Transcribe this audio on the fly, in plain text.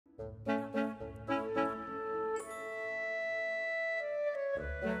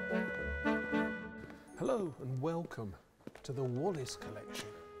Hello and welcome to the Wallace Collection.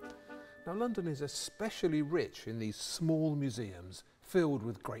 Now London is especially rich in these small museums filled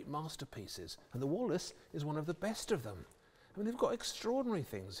with great masterpieces, and the Wallace is one of the best of them. I mean, they've got extraordinary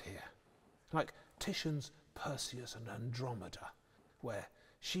things here, like Titian's Perseus and Andromeda, where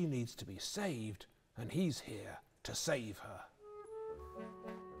she needs to be saved and he's here to save her.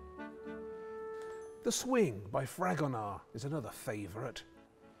 The Swing by Fragonard is another favourite.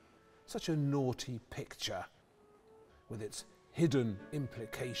 Such a naughty picture with its hidden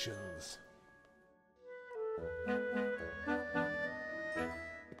implications.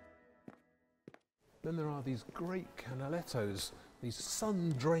 Then there are these great canalettos, these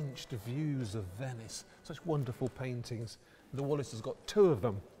sun-drenched views of Venice, such wonderful paintings. The Wallace has got two of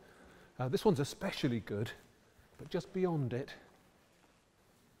them. This one's especially good, but just beyond it,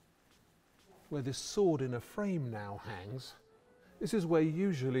 where this sword in a frame now hangs, this is where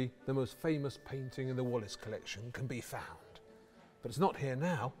usually the most famous painting in the Wallace collection can be found. But it's not here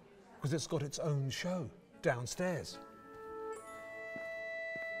now, because it's got its own show downstairs.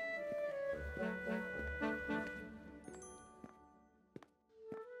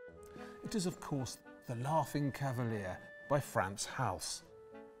 It is, of course, the Laughing Cavalier by Frans Hals.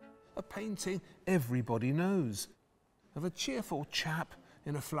 A painting everybody knows, of a cheerful chap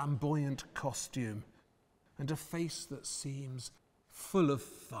in a flamboyant costume and a face that seems full of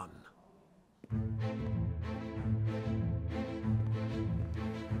fun.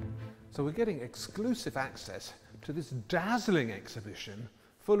 So we're getting exclusive access to this dazzling exhibition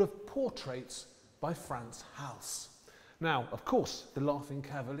full of portraits by Frans Hals. Now, of course, the Laughing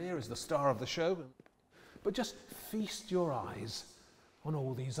Cavalier is the star of the show, but just feast your eyes on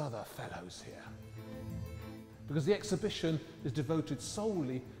all these other fellows here. Because the exhibition is devoted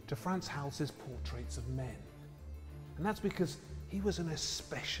solely to Frans Hals's portraits of men. And that's because he was an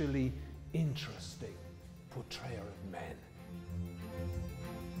especially interesting portrayer of men.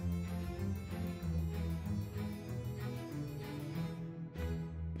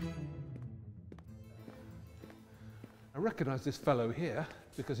 I recognise this fellow here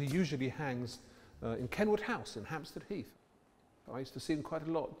because he usually hangs in Kenwood House in Hampstead Heath. I used to see him quite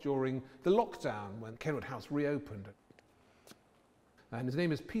a lot during the lockdown when Kenwood House reopened. And his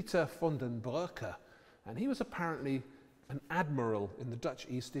name is Peter van den Broeke, and he was apparently an admiral in the Dutch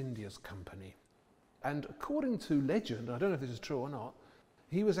East Indies Company. And according to legend, I don't know if this is true or not,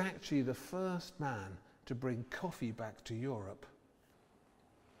 he was actually the first man to bring coffee back to Europe.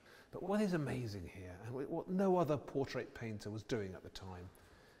 But what is amazing here, and what no other portrait painter was doing at the time,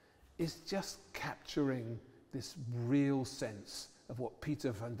 is just capturing this real sense of what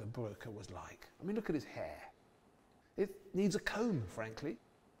Peter van den Broeke was like. I mean, look at his hair. It needs a comb, frankly.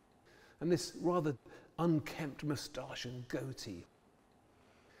 And this rather unkempt moustache and goatee.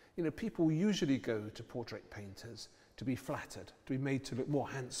 You know, people usually go to portrait painters to be flattered, to be made to look more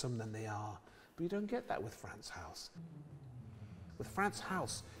handsome than they are. But you don't get that with Frans Hals. With Frans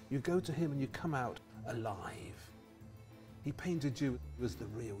Hals, you go to him and you come out alive. He painted you as the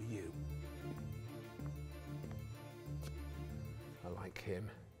real you. I like him.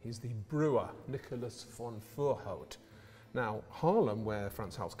 He's the brewer, Nicholas von Voorhout. Now, Haarlem, where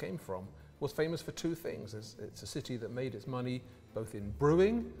Frans Hals came from, was famous for two things. It's a city that made its money both in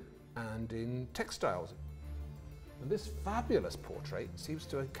brewing and in textiles. And this fabulous portrait seems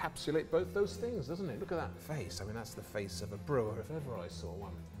to encapsulate both those things, doesn't it? Look at that face. I mean, that's the face of a brewer if ever I saw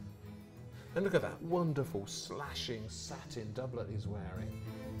one. And look at that wonderful slashing satin doublet he's wearing.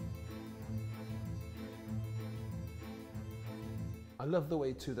 I love the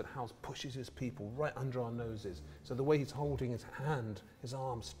way too that Hals pushes his people right under our noses. So the way he's holding his hand, his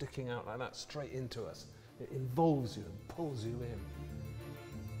arm sticking out like that straight into us, it involves you and pulls you in.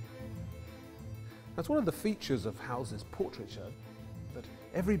 That's one of the features of Hals's portraiture, that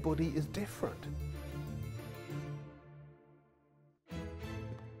everybody is different.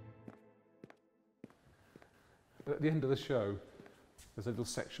 But at the end of the show, there's a little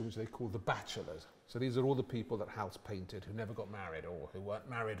section which they call the bachelors. So these are all the people that Hals painted who never got married or who weren't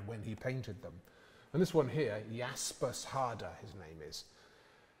married when he painted them. And this one here, Jasper Harder, his name is.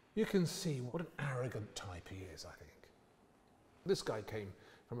 You can see what an arrogant type he is, I think. This guy came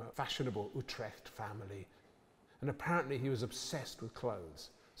from a fashionable Utrecht family, and apparently he was obsessed with clothes.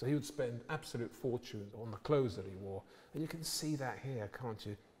 So he would spend absolute fortunes on the clothes that he wore. And you can see that here, can't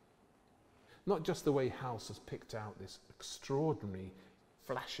you? Not just the way Hals has picked out this extraordinary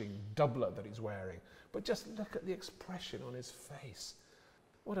flashing doublet that he's wearing, but just look at the expression on his face.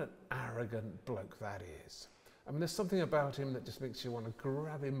 What an arrogant bloke that is. I mean, there's something about him that just makes you want to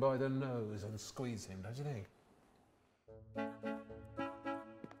grab him by the nose and squeeze him, don't you think?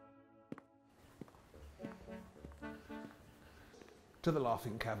 To the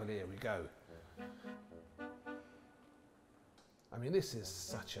Laughing Cavalier we go. I mean, this is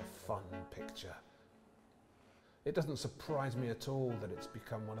such a fun picture. It doesn't surprise me at all that it's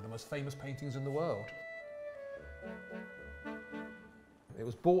become one of the most famous paintings in the world. It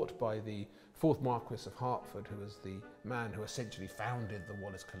was bought by the 4th Marquis of Hertford, who was the man who essentially founded the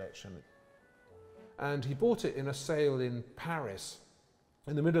Wallace Collection. And he bought it in a sale in Paris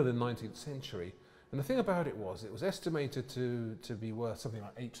in the middle of the 19th century. And the thing about it was estimated to be worth something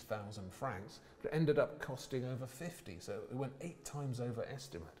like 8,000 francs, but it ended up costing over 50, so it went 8 times over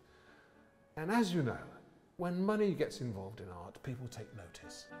estimate. And as you know, when money gets involved in art, people take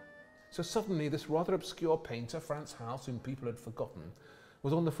notice. So suddenly this rather obscure painter, Frans Hals, whom people had forgotten,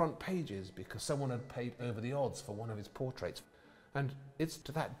 was on the front pages because someone had paid over the odds for one of his portraits. And it's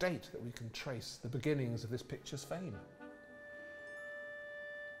to that date that we can trace the beginnings of this picture's fame.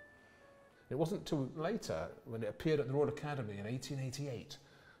 It wasn't till later, when it appeared at the Royal Academy in 1888,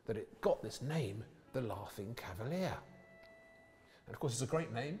 that it got this name, the Laughing Cavalier. And of course it's a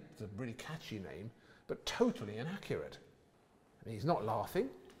great name, it's a really catchy name, but totally inaccurate. I mean, he's not laughing,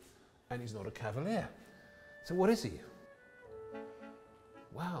 and he's not a cavalier. So what is he?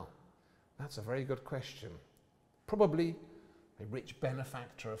 Well, that's a very good question. Probably a rich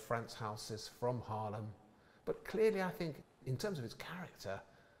benefactor of Frans Hals's from Haarlem, but clearly I think, in terms of his character,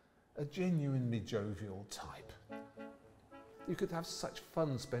 a genuinely jovial type. You could have such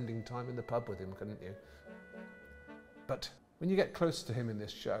fun spending time in the pub with him, couldn't you? But when you get close to him in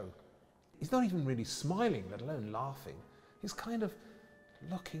this show, he's not even really smiling, let alone laughing. He's kind of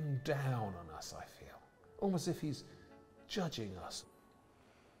looking down on us, I feel, almost as if he's judging us.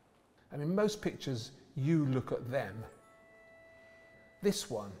 I mean, most pictures, you look at them. This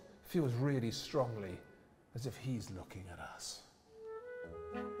one feels really strongly as if he's looking at us.